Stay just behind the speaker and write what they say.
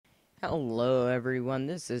Hello everyone,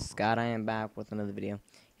 this is Scott. I am back with another video.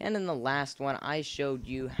 And in the last one, I showed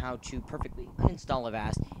you how to perfectly uninstall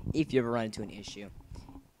Avast if you ever run into an issue.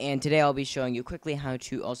 And today I'll be showing you quickly how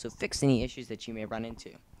to also fix any issues that you may run into.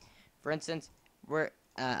 For instance, we're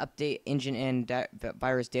update engine and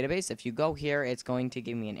virus database. If you go here, it's going to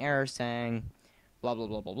give me an error saying blah blah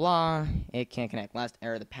blah blah blah. It can't connect. Last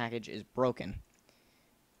error, the package is broken.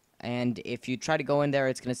 And if you try to go in there,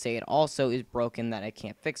 it's going to say it also is broken, that I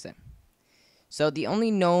can't fix it. So the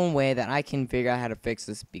only known way that I can figure out how to fix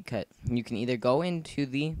this, because you can either go into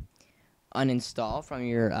the uninstall from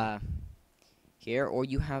your here, or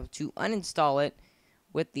you have to uninstall it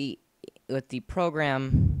with the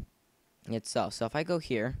program itself. So if I go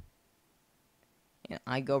here and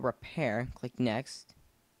I go repair, click next,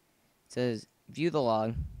 it says view the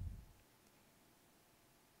log.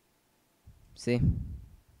 See?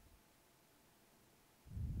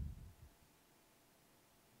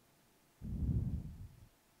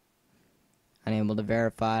 Unable to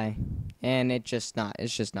verify, and it's just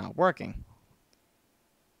not working.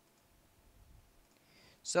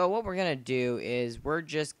 So what we're gonna do is we're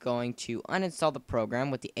just going to uninstall the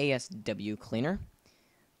program with the ASW cleaner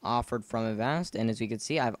offered from Avast, and as we can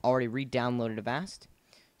see, I've already re-downloaded Avast.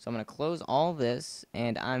 So I'm gonna close all this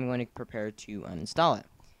and I'm going to prepare to uninstall it.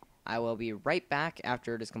 I will be right back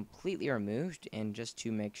after it is completely removed, and just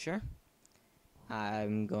to make sure,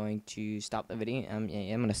 I'm going to stop the video. I'm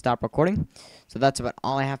going to stop recording. So that's about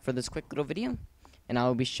all I have for this quick little video. And I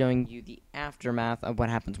will be showing you the aftermath of what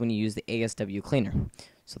happens when you use the ASW cleaner.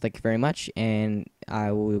 So thank you very much, and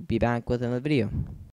I will be back with another video.